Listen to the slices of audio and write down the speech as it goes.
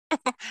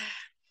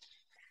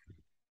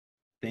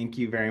Thank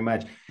you very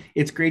much.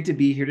 It's great to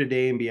be here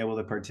today and be able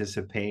to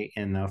participate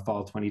in the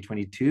Fall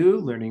 2022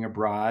 Learning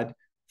Abroad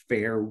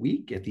Fair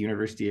Week at the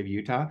University of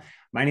Utah.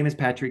 My name is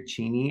Patrick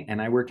Cheney,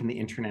 and I work in the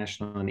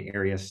International and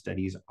Area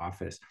Studies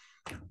Office.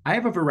 I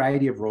have a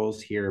variety of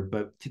roles here,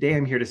 but today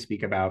I'm here to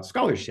speak about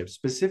scholarships,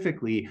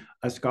 specifically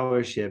a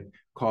scholarship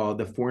called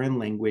the Foreign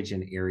Language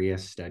and Area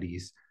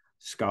Studies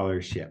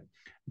Scholarship.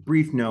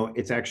 Brief note,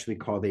 it's actually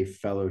called a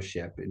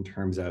fellowship in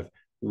terms of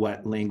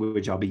what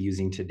language I'll be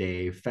using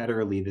today.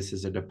 Federally, this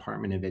is a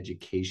Department of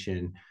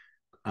Education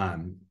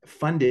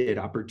funded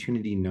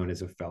opportunity known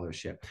as a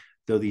fellowship.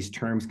 Though these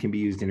terms can be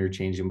used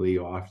interchangeably,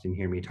 you'll often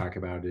hear me talk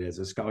about it as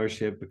a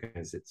scholarship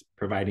because it's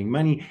providing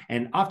money.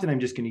 And often I'm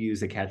just going to use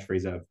the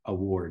catchphrase of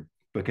award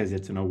because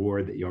it's an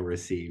award that you'll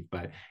receive.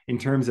 But in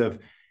terms of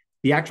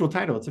the actual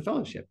title, it's a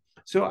fellowship.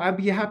 So I'd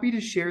be happy to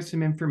share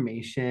some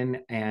information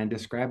and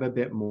describe a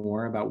bit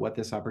more about what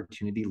this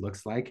opportunity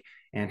looks like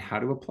and how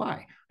to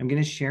apply. I'm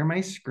going to share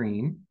my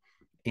screen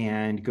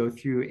and go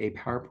through a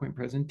PowerPoint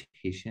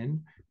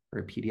presentation or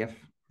a PDF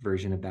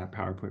version of that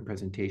PowerPoint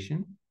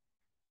presentation.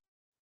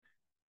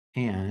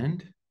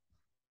 And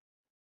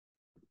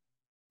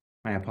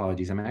my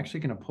apologies, I'm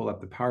actually going to pull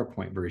up the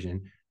PowerPoint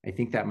version. I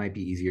think that might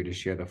be easier to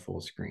share the full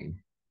screen.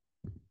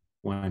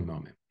 One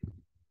moment.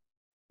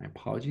 My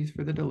apologies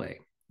for the delay.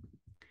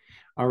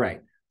 All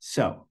right,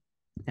 so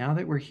now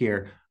that we're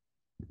here,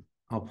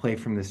 I'll play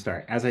from the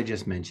start. As I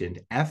just mentioned,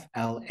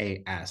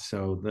 FLAS,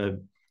 so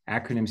the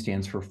acronym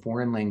stands for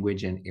Foreign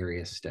Language and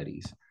Area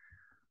Studies.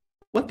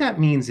 What that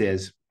means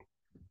is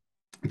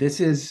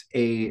this is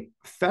a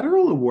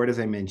federal award, as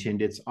I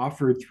mentioned. It's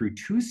offered through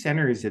two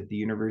centers at the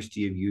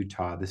University of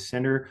Utah,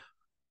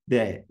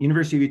 the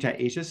University of Utah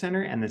Asia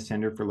Center and the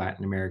Center for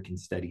Latin American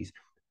Studies.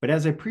 But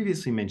as I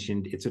previously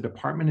mentioned, it's a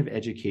Department of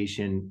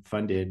Education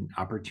funded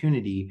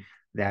opportunity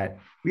that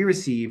we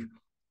receive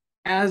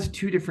as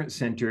two different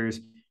centers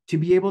to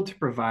be able to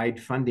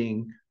provide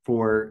funding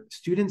for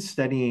students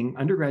studying,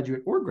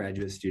 undergraduate or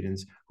graduate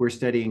students who are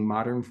studying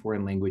modern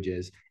foreign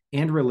languages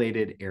and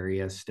related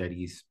area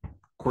studies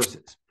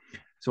courses.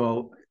 So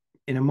I'll,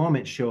 in a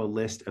moment, show a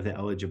list of the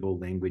eligible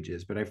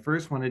languages, but I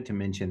first wanted to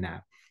mention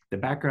that the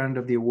background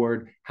of the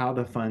award, how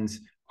the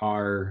funds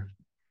are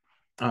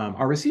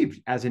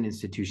received as an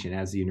institution,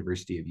 as the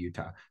University of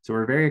Utah. So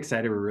we're very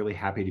excited. We're really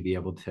happy to be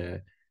able to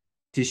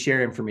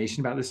share information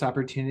about this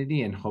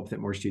opportunity and hope that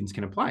more students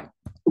can apply.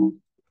 So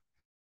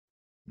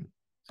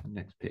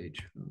next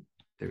page.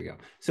 There we go.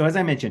 So as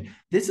I mentioned,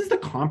 this is the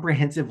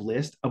comprehensive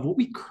list of what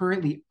we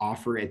currently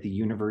offer at the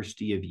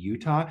University of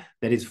Utah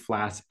that is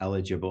FLAS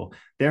eligible.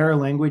 There are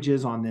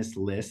languages on this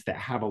list that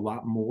have a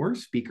lot more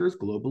speakers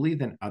globally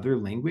than other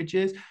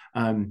languages.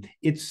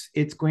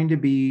 It's going to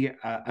be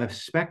a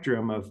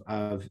spectrum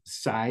of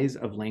size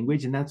of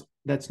language, and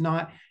that's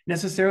not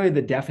necessarily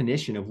the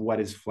definition of what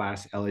is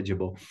FLAS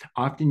eligible.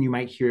 Often you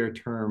might hear a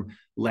term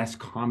less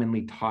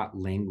commonly taught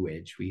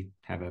language. We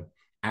have a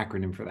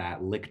acronym for that,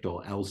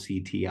 LCTL,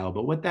 LCTL.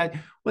 But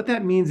what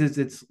that means is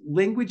it's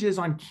languages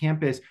on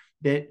campus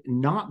that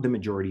not the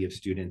majority of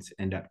students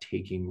end up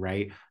taking,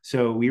 right?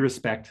 So we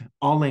respect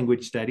all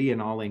language study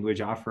and all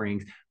language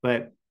offerings,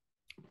 but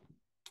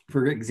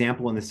for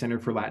example, in the Center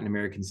for Latin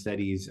American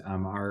Studies,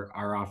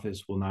 our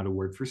office will not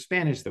award for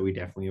Spanish, though we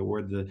definitely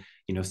award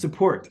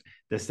support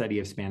the study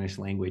of Spanish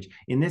language.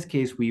 In this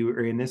case,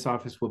 in this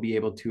office, we'll be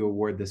able to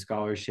award the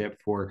scholarship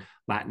for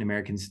Latin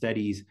American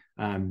Studies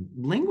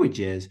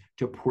languages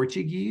to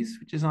Portuguese,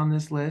 which is on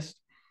this list,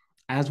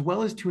 as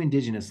well as to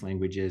indigenous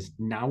languages,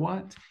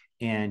 Nahuatl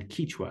and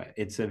Quechua.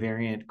 It's a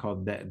variant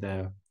called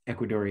the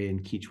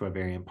Ecuadorian Quechua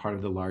variant, part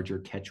of the larger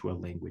Quechua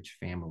language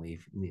family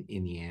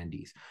in the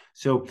Andes.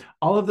 So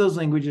all of those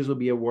languages will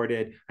be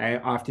awarded. I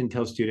often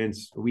tell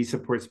students, we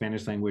support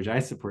Spanish language. I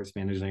support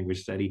Spanish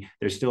language study.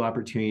 There's still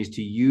opportunities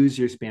to use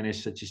your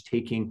Spanish, such as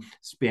taking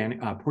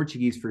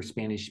Portuguese for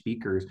Spanish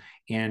speakers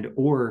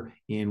or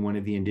in one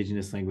of the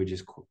indigenous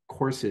languages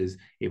courses,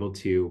 able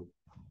to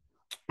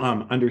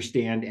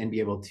understand and be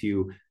able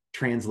to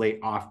translate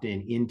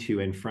often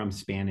into and from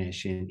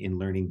Spanish in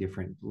learning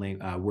different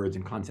words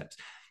and concepts.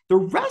 The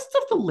rest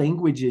of the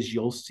languages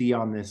you'll see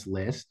on this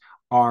list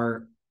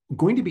are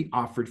going to be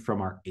offered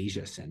from our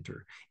Asia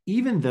Center.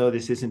 Even though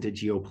this isn't a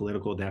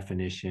geopolitical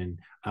definition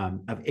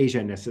of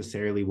Asia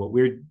necessarily, what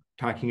we're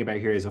talking about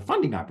here is a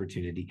funding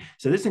opportunity.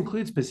 So this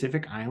includes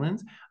Pacific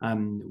Islands.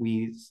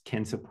 We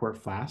can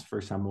support FLAS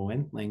for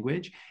Samoan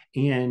language,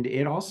 and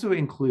it also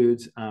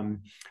includes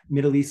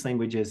Middle East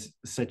languages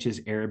such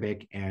as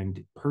Arabic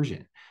and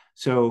Persian.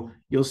 So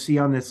you'll see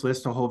on this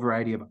list a whole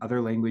variety of other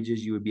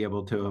languages you would be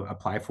able to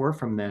apply for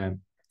from the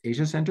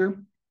Asia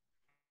Center.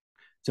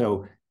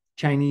 So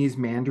Chinese,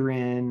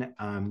 Mandarin,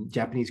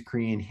 Japanese,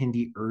 Korean,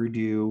 Hindi,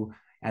 Urdu,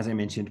 as I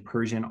mentioned,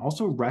 Persian,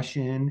 also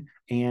Russian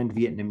and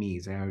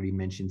Vietnamese. I already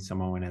mentioned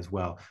Samoan as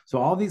well. So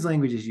all these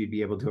languages you'd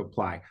be able to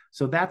apply.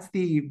 So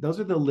those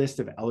are the list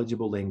of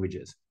eligible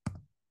languages.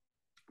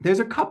 There's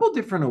a couple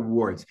different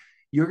awards.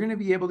 You're going to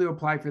be able to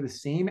apply for the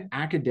same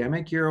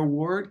academic year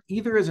award,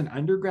 either as an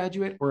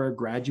undergraduate or a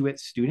graduate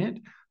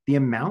student. The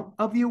amount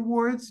of the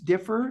awards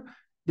differ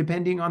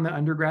depending on the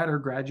undergrad or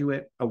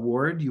graduate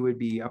award you would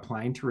be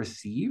applying to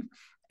receive.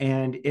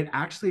 And it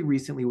actually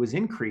recently was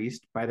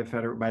increased by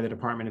the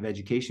Department of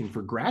Education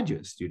for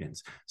graduate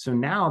students. So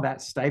now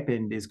that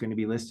stipend is going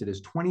to be listed as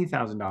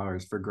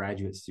 $20,000 for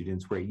graduate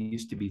students, where it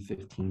used to be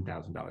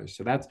 $15,000.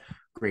 So that's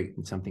great,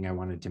 and something I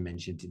wanted to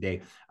mention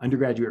today.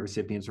 Undergraduate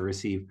recipients will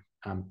receive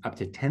up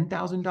to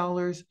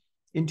 $10,000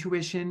 in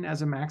tuition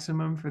as a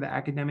maximum for the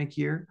academic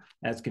year.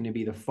 That's going to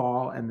be the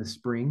fall and the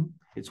spring.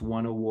 It's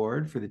one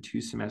award for the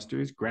 2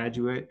 semesters.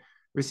 Graduate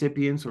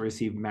recipients will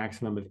receive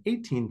maximum of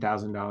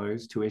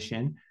 $18,000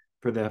 tuition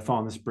for the fall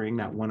and the spring,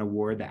 that one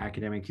award, the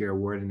academic year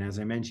award. And as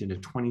I mentioned, a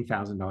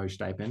 $20,000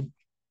 stipend.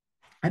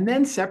 And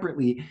then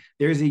separately,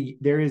 there is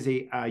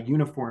a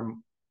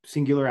uniform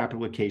singular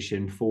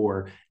application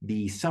for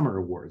the summer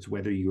awards,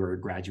 whether you're a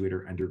graduate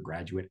or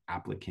undergraduate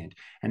applicant.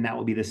 And that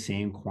will be the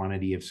same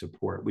quantity of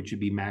support, which would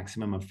be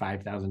maximum of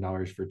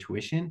 $5,000 for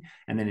tuition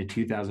and then a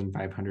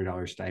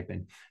 $2,500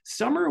 stipend.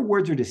 Summer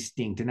awards are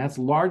distinct, and that's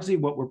largely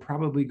what we're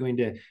probably going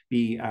to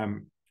be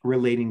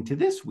relating to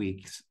this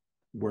week's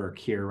work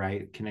here,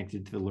 right?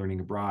 Connected to the Learning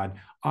Abroad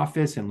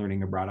Office and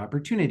Learning Abroad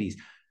Opportunities.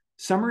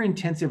 Summer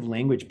intensive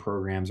language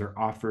programs are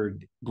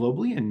offered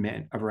globally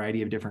in a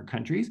variety of different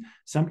countries.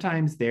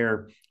 Sometimes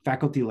they're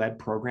faculty-led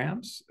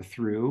programs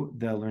through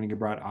the Learning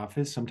Abroad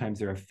Office. Sometimes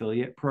they're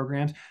affiliate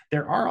programs.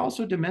 There are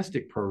also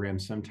domestic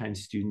programs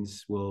sometimes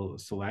students will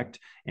select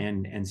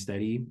and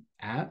study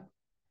at.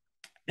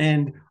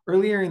 And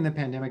earlier in the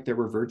pandemic, there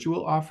were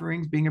virtual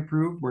offerings being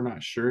approved. We're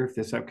not sure if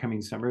this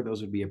upcoming summer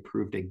those would be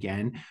approved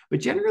again.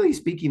 But generally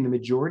speaking, the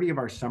majority of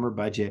our summer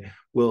budget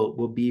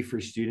will be for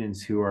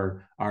students who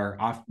are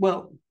off.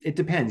 Well, it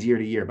depends year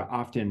to year, but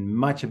often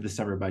much of the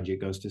summer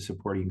budget goes to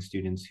supporting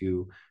students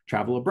who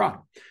travel abroad.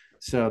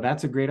 So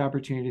that's a great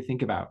opportunity to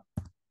think about.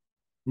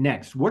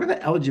 Next, what are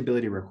the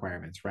eligibility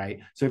requirements, right?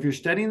 So if you're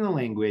studying the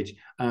language,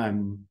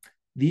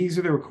 these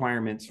are the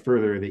requirements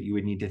further that you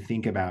would need to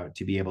think about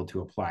to be able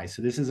to apply.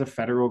 So this is a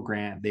federal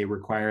grant. They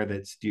require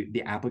that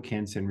the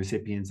applicants and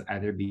recipients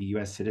either be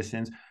U.S.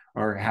 citizens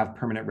or have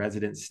permanent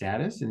resident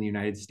status in the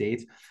United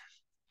States.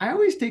 I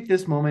always take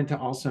this moment to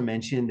also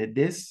mention that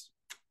this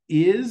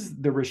is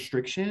the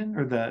restriction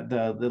or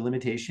the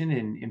limitation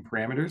in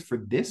parameters for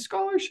this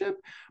scholarship,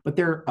 but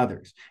there are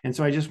others. And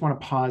so I just want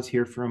to pause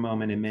here for a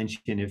moment and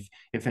mention,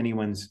 if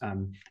anyone's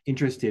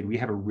interested, we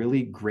have a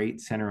really great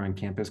center on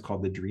campus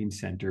called the Dream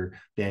Center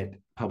that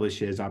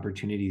publishes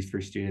opportunities for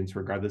students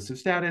regardless of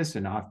status,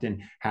 and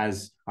often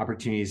has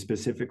opportunities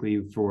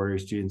specifically for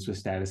students with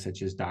status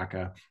such as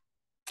DACA.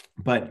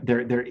 But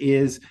there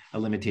is a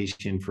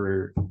limitation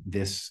for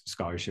this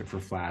scholarship for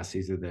FLAS.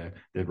 These are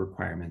the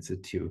requirements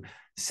of 2.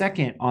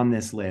 Second on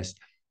this list,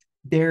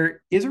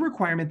 there is a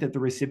requirement that the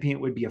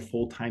recipient would be a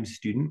full-time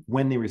student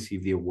when they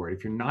receive the award.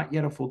 If you're not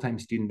yet a full-time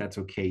student, that's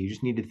okay. You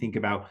just need to think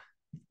about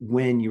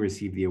when you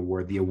receive the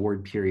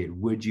award period.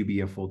 Would you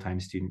be a full-time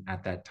student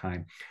at that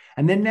time?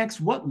 And then next,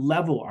 what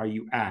level are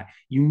you at?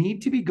 You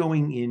need to be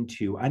going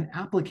into, an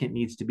applicant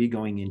needs to be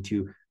going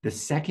into the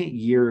second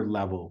year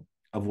level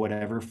of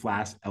whatever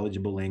FLAS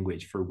eligible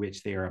language for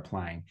which they are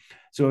applying.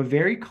 So a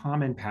very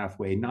common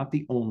pathway, not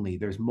the only,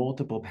 there's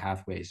multiple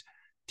pathways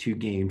to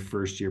gain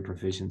first year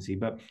proficiency,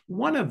 but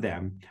one of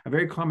them, a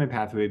very common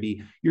pathway would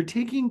be you're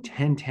taking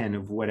 1010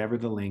 of whatever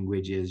the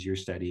language is you're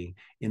studying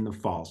in the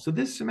fall. So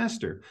this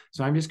semester,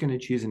 so I'm just going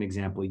to choose an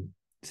example.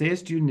 Say a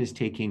student is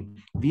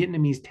taking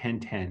Vietnamese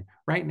 1010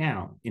 right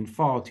now in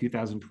fall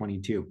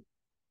 2022.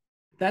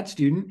 That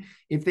student,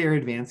 if they're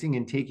advancing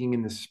and taking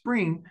in the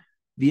spring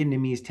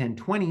Vietnamese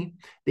 1020,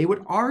 they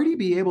would already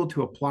be able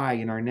to apply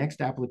in our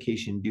next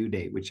application due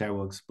date, which I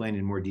will explain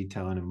in more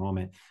detail in a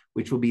moment,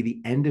 which will be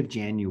the end of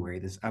January,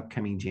 this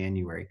upcoming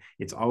January.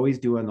 It's always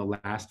due on the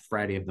last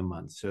Friday of the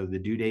month. So the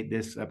due date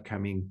this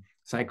upcoming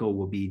cycle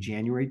will be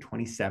January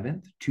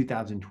 27th,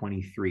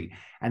 2023.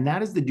 And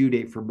that is the due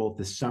date for both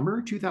the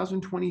summer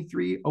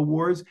 2023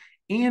 awards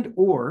and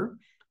or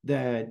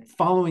the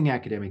following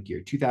academic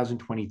year,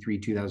 2023,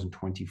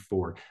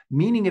 2024.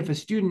 Meaning if a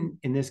student,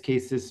 in this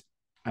case, this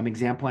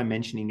example I'm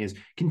mentioning is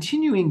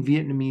continuing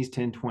Vietnamese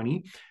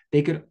 1020,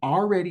 they could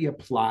already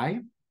apply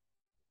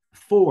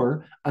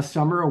for a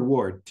summer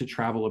award to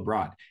travel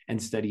abroad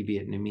and study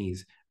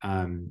Vietnamese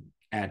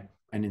at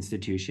an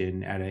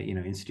institution, at a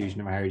institution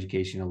of higher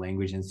education, a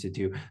language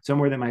institute,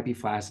 somewhere that might be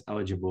FLAS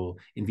eligible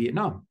in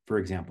Vietnam, for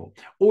example.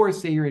 Or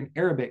say you're in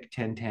Arabic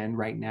 1010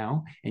 right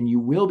now, and you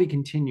will be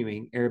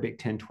continuing Arabic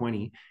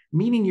 1020,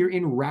 meaning you're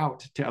en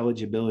route to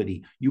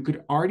eligibility. You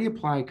could already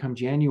apply come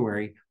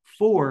January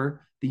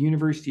for the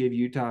University of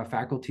Utah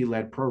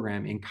faculty-led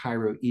program in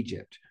Cairo,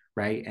 Egypt,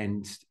 right?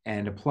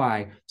 And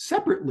apply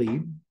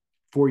separately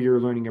for your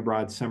Learning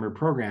Abroad summer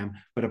program,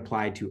 but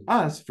apply to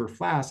us for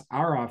FLAS.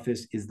 Our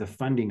office is the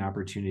funding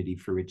opportunity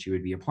for which you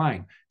would be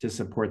applying to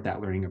support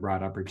that Learning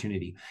Abroad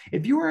opportunity.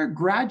 If you are a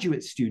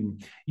graduate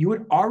student, you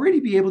would already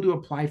be able to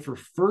apply for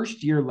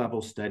first year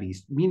level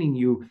studies, meaning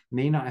you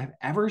may not have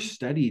ever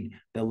studied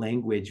the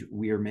language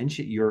we are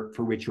mentioning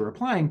for which you're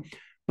applying,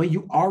 but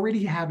you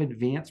already have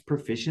advanced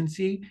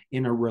proficiency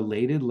in a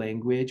related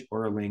language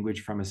or a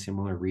language from a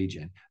similar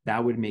region.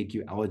 That would make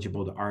you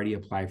eligible to already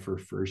apply for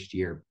first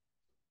year.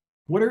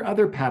 What are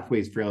other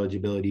pathways for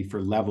eligibility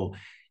for level?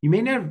 You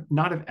may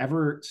not have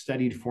ever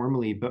studied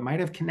formally, but might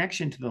have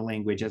connection to the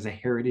language as a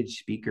heritage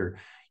speaker.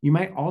 You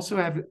might also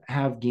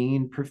have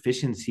gained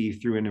proficiency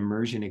through an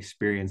immersion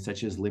experience,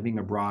 such as living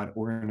abroad,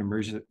 or an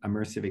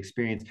immersive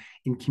experience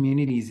in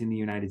communities in the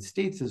United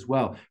States as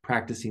well,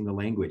 practicing the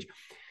language.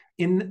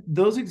 In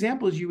those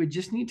examples, you would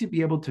just need to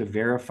be able to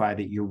verify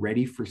that you're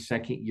ready for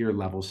second year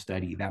level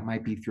study. That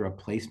might be through a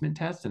placement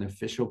test, an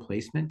official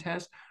placement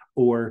test,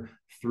 or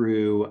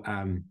through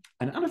an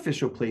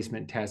unofficial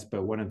placement test,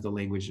 but one of the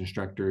language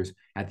instructors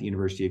at the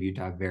University of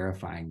Utah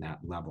verifying that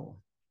level.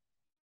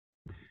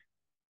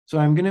 So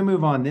I'm going to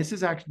move on.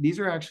 These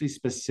are actually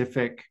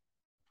specific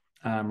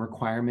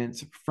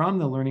requirements from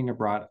the Learning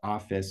Abroad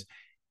office.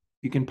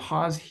 You can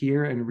pause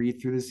here and read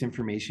through this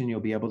information.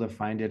 You'll be able to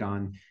find it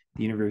on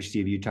the University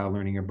of Utah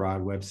Learning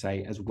Abroad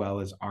website, as well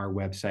as our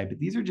website. But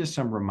these are just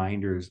some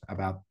reminders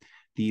about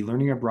the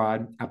Learning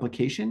Abroad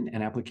application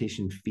and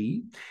application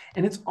fee.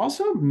 And it's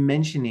also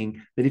mentioning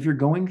that if you're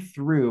going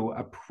through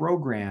a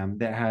program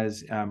that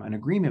has an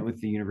agreement with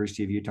the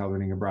University of Utah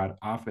Learning Abroad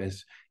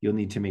office, you'll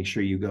need to make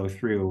sure you go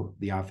through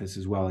the office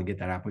as well and get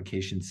that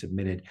application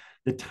submitted.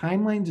 The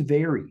timelines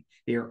vary.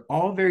 They are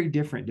all very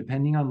different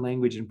depending on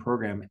language and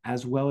program,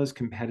 as well as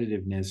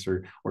competitiveness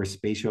or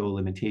spatial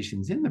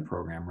limitations in the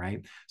program,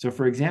 right? So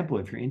for example,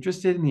 if you're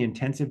interested in the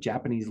intensive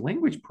Japanese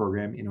language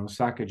program in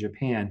Osaka,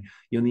 Japan,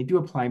 you'll need to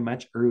apply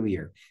much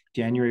earlier,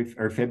 January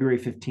or February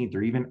 15th,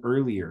 or even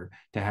earlier,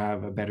 to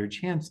have a better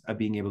chance of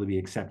being able to be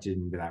accepted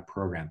into that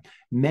program.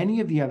 Many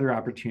of the other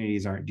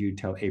opportunities aren't due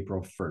till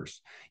April 1st.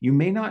 You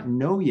may not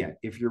know yet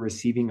if you're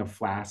receiving a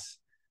FLAS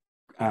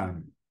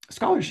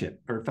scholarship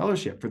or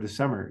fellowship for the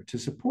summer to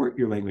support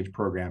your language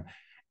program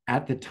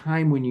at the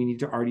time when you need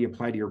to already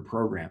apply to your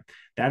program.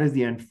 That is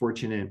the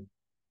unfortunate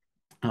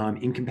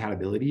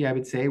incompatibility, I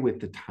would say, with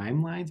the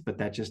timelines, but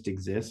that just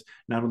exists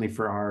not only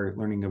for our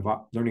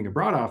Learning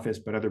Abroad office,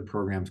 but other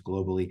programs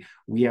globally.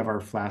 We have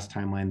our FLAS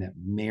timeline that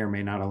may or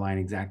may not align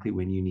exactly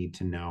when you need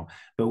to know,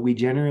 but we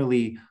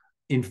generally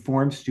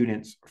inform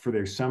students for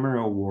their summer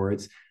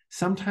awards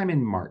sometime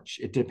in March.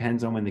 It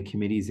depends on when the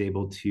committee is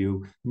able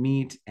to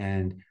meet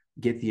and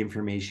get the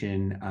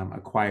information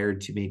acquired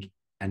to make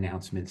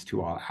announcements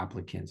to all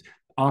applicants.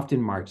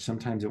 Often March,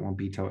 sometimes it won't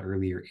be till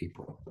earlier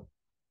April.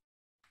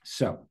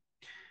 So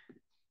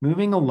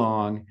moving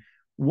along,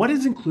 what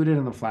is included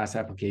in the FLAS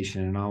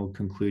application? And I'll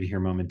conclude here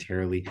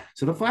momentarily.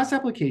 So the FLAS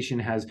application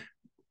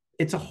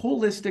it's a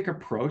holistic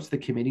approach the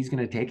committee is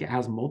going to take. It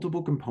has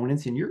multiple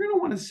components, and you're going to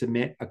want to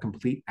submit a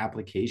complete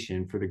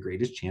application for the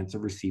greatest chance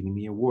of receiving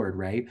the award,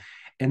 right?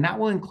 And that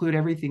will include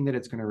everything that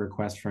it's going to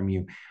request from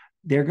you.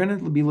 They're going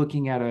to be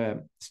looking at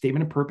a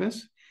statement of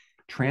purpose,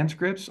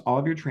 transcripts. All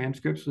of your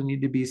transcripts will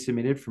need to be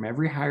submitted from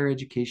every higher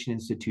education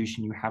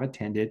institution you have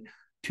attended,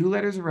 2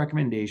 letters of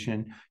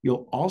recommendation.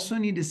 You'll also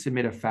need to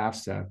submit a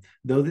FAFSA.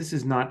 Though this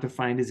is not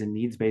defined as a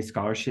needs-based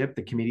scholarship,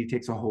 the committee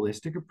takes a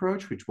holistic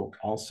approach, which will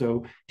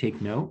also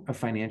take note of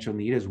financial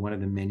need as one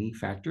of the many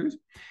factors.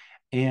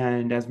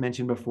 And as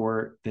mentioned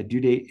before, the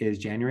due date is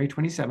January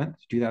 27th,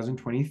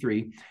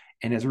 2023.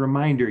 And as a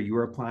reminder, if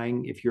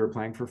you're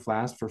applying for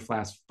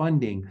FLAS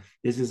funding,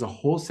 this is a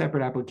whole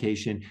separate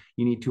application.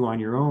 You need to, on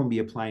your own, be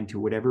applying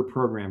to whatever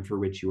program for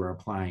which you are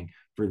applying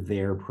for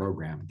their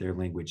program, their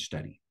language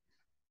study.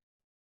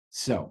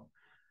 So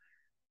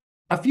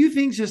a few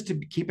things just to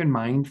keep in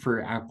mind for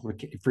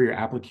your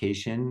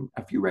application,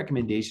 a few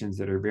recommendations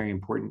that are very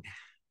important.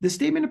 The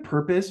statement of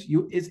purpose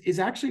is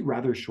actually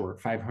rather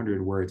short,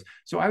 500 words.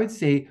 So I would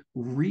say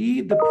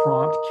read the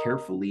prompt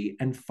carefully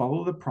and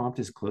follow the prompt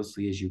as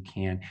closely as you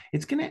can.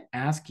 It's going to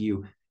ask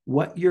you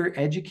what your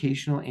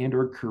educational and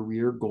or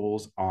career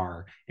goals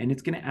are, and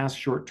it's going to ask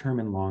short-term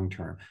and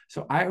long-term.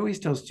 So I always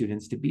tell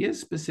students to be as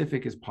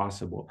specific as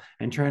possible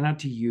and try not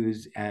to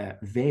use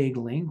vague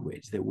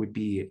language that would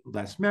be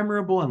less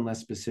memorable and less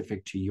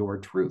specific to your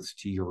truths,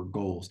 to your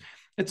goals.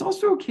 It's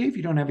also okay if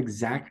you don't have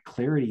exact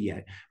clarity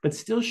yet, but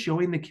still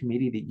showing the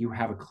committee that you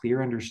have a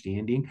clear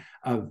understanding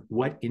of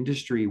what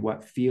industry,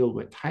 what field,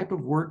 what type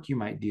of work you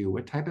might do,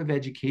 what type of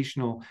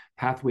educational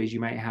pathways you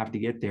might have to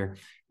get there.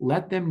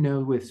 Let them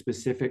know with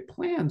specific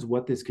plans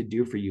what this could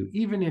do for you.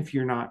 Even if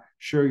you're not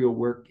sure you'll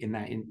work in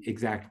that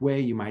exact way,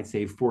 you might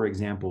say, for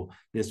example,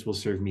 this will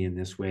serve me in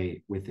this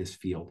way with this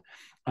field.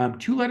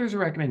 2 letters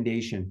of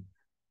recommendation.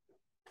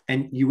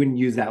 And you wouldn't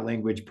use that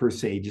language per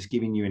se, just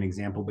giving you an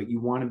example, but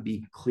you want to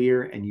be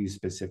clear and use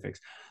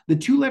specifics. The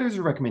 2 letters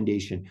of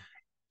recommendation,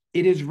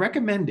 it is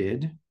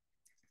recommended,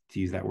 to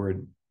use that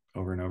word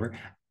over and over,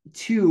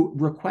 to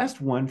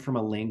request one from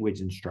a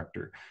language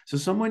instructor. So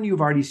someone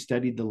you've already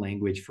studied the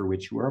language for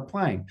which you are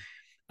applying.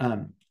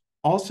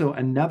 Also,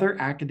 another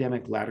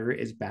academic letter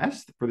is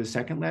best for the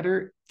second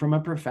letter from a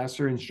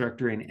professor,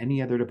 instructor in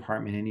any other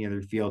department, any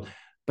other field.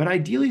 But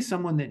ideally,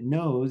 someone that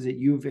knows that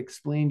you've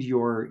explained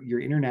your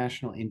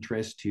international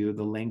interest to,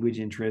 the language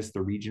interest,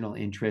 the regional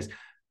interest,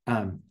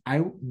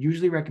 I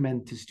usually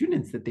recommend to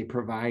students that they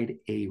provide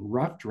a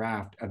rough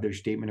draft of their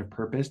statement of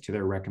purpose to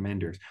their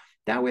recommenders.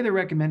 That way, the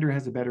recommender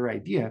has a better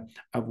idea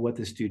of what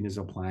the student is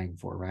applying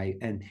for, right?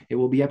 And it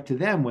will be up to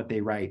them what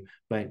they write.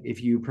 But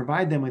if you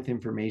provide them with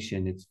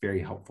information, it's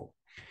very helpful.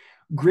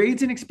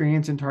 Grades and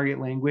experience in target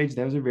language,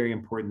 those are very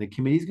important. The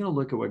committee is going to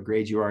look at what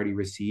grades you already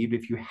received.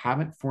 If you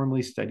haven't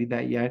formally studied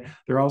that yet,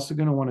 they're also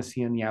going to want to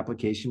see on the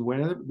application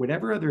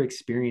whatever other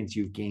experience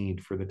you've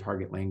gained for the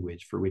target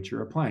language for which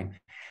you're applying.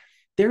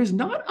 There is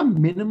not a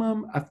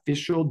minimum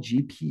official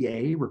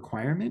GPA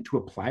requirement to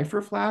apply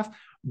for FLAS,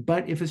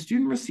 but if a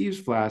student receives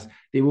FLAS,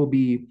 they will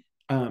be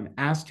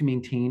asked to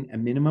maintain a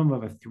minimum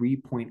of a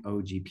 3.0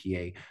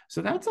 GPA.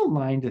 So that's a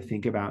line to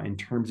think about in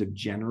terms of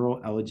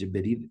general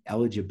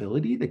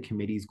eligibility the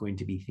committee is going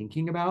to be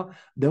thinking about,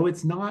 though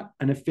it's not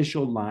an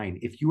official line.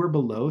 If you are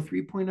below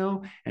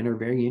 3.0 and are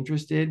very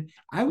interested,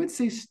 I would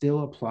say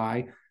still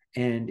apply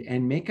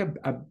and make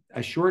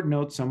a short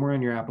note somewhere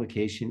in your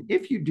application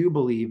if you do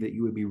believe that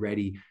you would be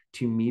ready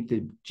to meet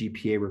the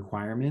GPA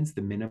requirements,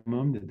 the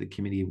minimum that the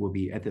committee will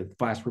be at the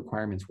FLAS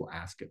requirements will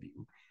ask of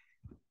you.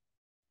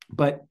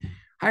 But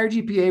higher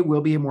GPA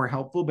will be more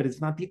helpful, but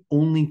it's not the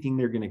only thing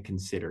they're going to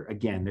consider.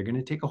 Again, they're going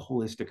to take a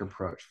holistic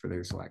approach for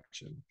their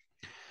selection.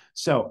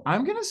 So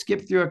I'm going to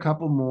skip through a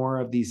couple more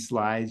of these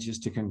slides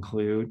just to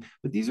conclude,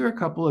 but these are a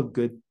couple of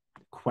good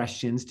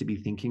questions to be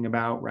thinking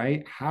about,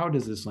 right? How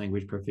does this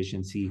language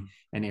proficiency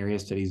and area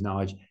studies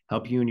knowledge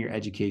help you in your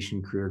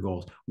education career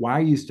goals? Why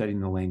are you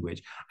studying the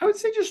language? I would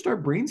say just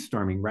start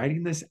brainstorming,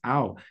 writing this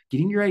out,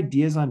 getting your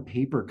ideas on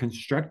paper,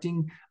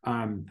 constructing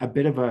a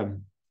bit of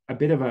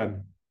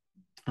a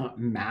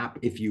map,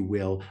 if you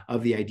will,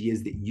 of the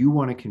ideas that you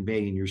want to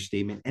convey in your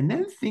statement, and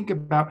then think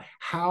about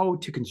how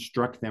to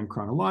construct them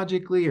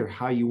chronologically or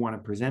how you want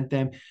to present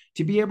them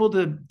to be able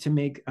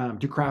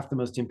to craft the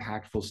most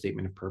impactful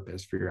statement of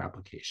purpose for your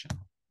application.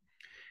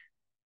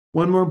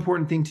 One more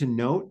important thing to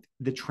note,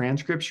 the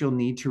transcripts you'll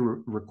need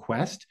to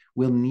request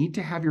will need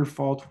to have your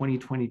fall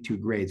 2022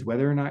 grades,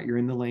 whether or not you're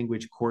in the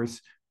language course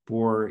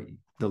for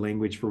the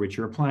language for which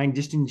you're applying.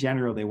 Just in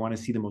general, they want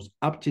to see the most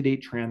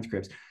up-to-date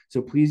transcripts.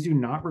 So please do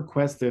not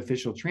request the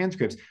official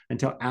transcripts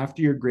until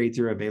after your grades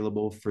are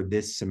available for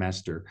this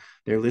semester.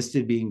 They're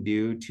listed being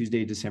due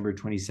Tuesday, December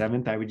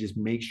 27th. I would just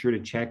make sure to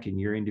check in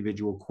your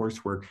individual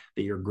coursework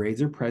that your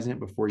grades are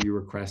present before you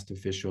request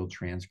official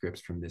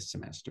transcripts from this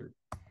semester.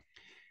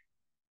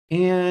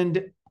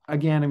 And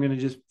again, I'm going to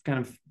just kind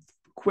of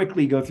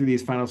quickly go through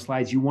these final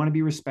slides. You want to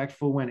be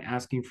respectful when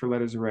asking for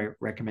letters of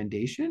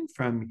recommendation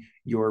from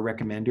your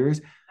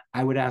recommenders.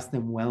 I would ask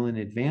them well in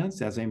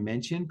advance. As I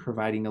mentioned,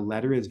 providing a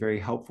letter is very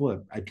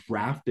helpful. A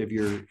draft of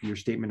your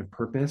statement of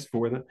purpose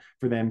for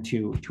them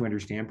to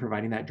understand.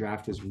 Providing that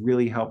draft is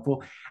really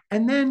helpful.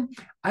 And then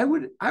I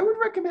would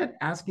recommend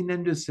asking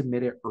them to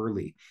submit it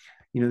early.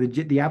 You know,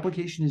 the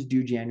application is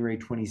due January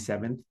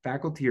 27th.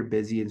 Faculty are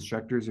busy,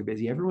 instructors are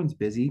busy, everyone's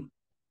busy.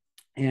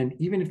 And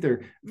even if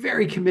they're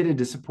very committed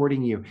to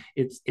supporting you,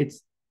 it's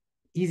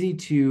easy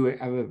to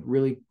have a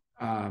really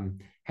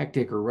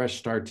hectic or rush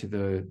start to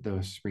the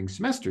spring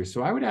semester.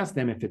 So I would ask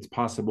them if it's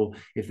possible,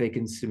 if they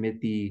can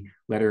submit the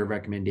letter of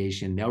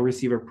recommendation. They'll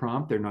receive a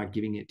prompt. They're not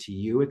giving it to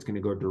you. It's going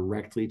to go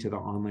directly to the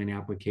online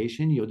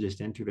application. You'll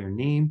just enter their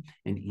name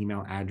and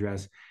email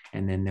address,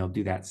 and then they'll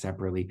do that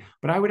separately.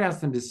 But I would ask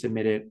them to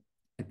submit it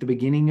at the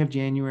beginning of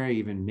January,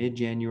 even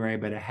mid-January,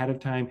 but ahead of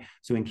time.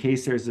 So in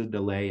case there's a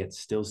delay, it's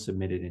still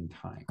submitted in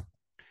time.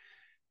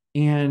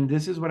 And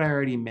this is what I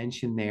already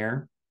mentioned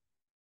there.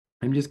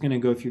 I'm just going to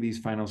go through these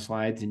final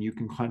slides, and you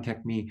can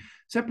contact me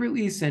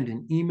separately, send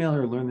an email,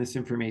 or learn this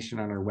information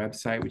on our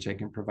website, which I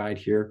can provide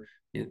here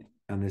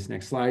on this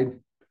next slide.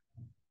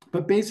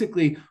 But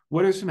basically,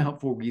 what are some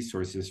helpful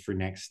resources for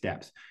next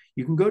steps?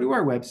 You can go to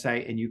our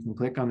website and you can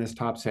click on this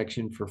top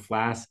section for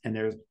FLAS, and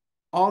there's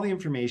all the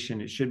information.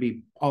 It should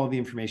be all of the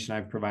information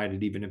I've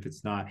provided, even if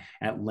it's not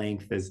at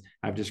length as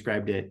I've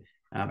described it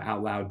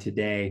out loud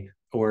today,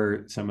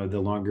 or some of the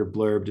longer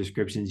blurb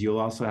descriptions. You'll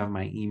also have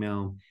my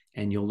email,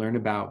 and you'll learn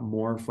about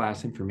more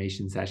FLAS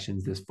information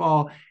sessions this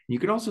fall. You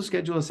could also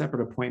schedule a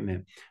separate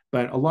appointment,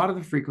 but a lot of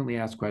the frequently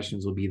asked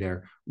questions will be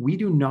there. We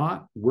do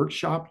not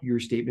workshop your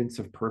statements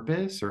of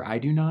purpose, or I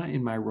do not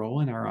in my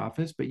role in our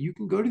office, but you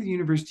can go to the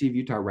University of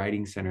Utah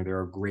Writing Center.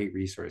 They're a great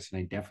resource, and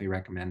I definitely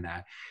recommend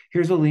that.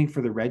 Here's a link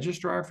for the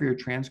registrar for your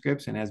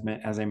transcripts, and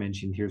as I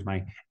mentioned, here's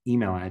my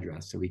email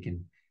address so we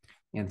can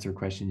answer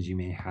questions you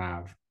may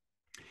have.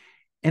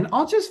 And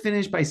I'll just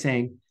finish by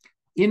saying,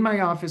 in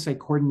my office, I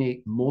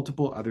coordinate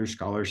multiple other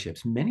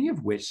scholarships, many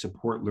of which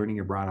support learning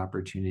abroad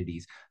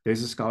opportunities.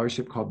 There's a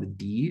scholarship called the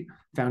D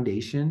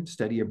Foundation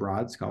Study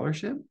Abroad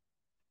Scholarship.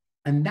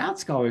 And that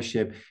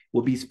scholarship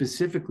will be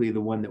specifically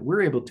the one that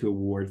we're able to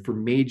award for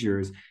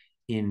majors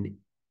in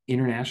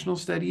international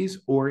studies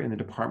or in the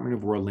Department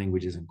of World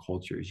Languages and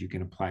Cultures. You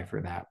can apply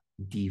for that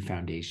D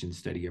Foundation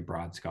Study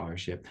Abroad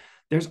Scholarship.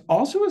 There's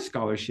also a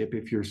scholarship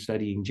if you're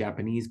studying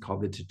Japanese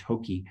called the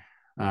Totoki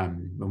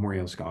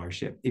Memorial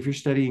Scholarship. If you're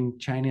studying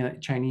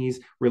Chinese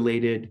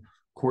related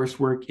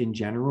coursework in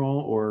general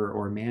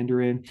or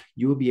Mandarin,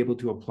 you will be able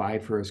to apply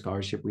for a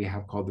scholarship we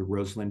have called the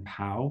Rosalind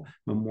Powell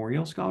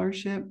Memorial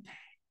Scholarship.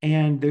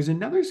 And there's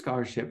another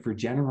scholarship for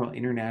general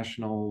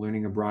international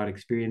learning abroad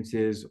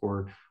experiences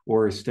or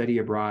study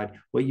abroad.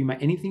 What you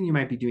might anything you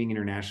might be doing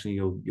internationally,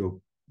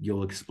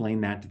 you'll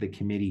explain that to the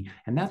committee,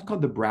 and that's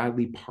called the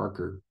Bradley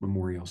Parker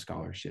Memorial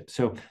Scholarship.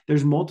 So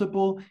there's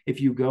multiple.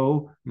 If you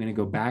go, I'm going to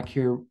go back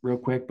here real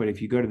quick, but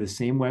if you go to the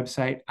same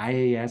website,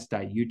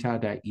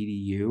 ias.utah.edu,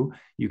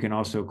 you can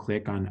also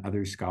click on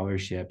other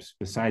scholarships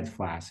besides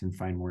FLAS and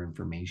find more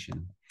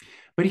information.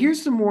 But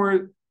here's some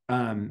more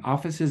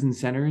offices and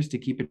centers to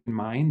keep in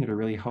mind that are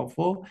really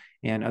helpful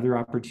and other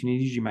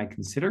opportunities you might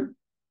consider.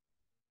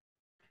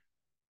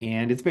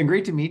 And it's been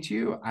great to meet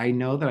you. I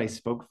know that I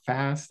spoke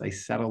fast. I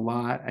said a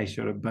lot. I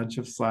showed a bunch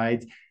of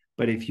slides.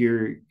 But if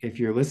you're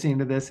listening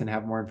to this and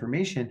have more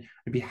information,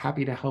 I'd be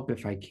happy to help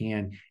if I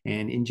can.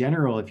 And in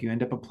general, if you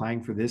end up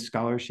applying for this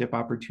scholarship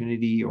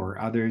opportunity or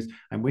others,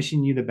 I'm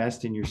wishing you the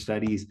best in your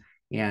studies.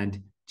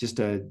 And just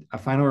a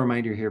final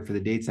reminder here for the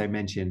dates I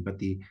mentioned, but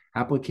the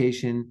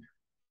application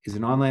is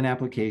an online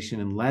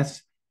application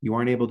unless you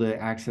aren't able to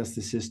access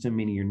the system,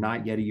 meaning you're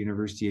not yet a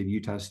University of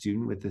Utah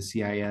student with the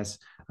CIS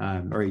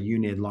or a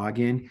UNID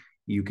login.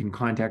 You can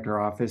contact our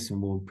office and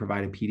we'll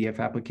provide a PDF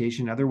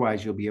application.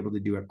 Otherwise, you'll be able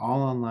to do it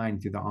all online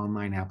through the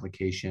online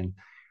application.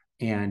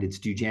 And it's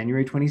due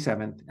January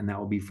 27th, and that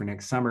will be for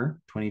next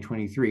summer,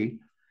 2023,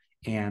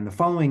 and the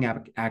following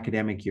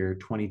academic year,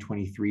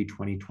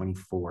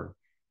 2023-2024.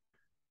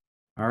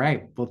 All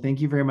right. Well, thank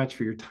you very much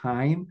for your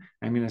time.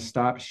 I'm going to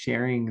stop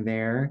sharing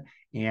there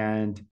and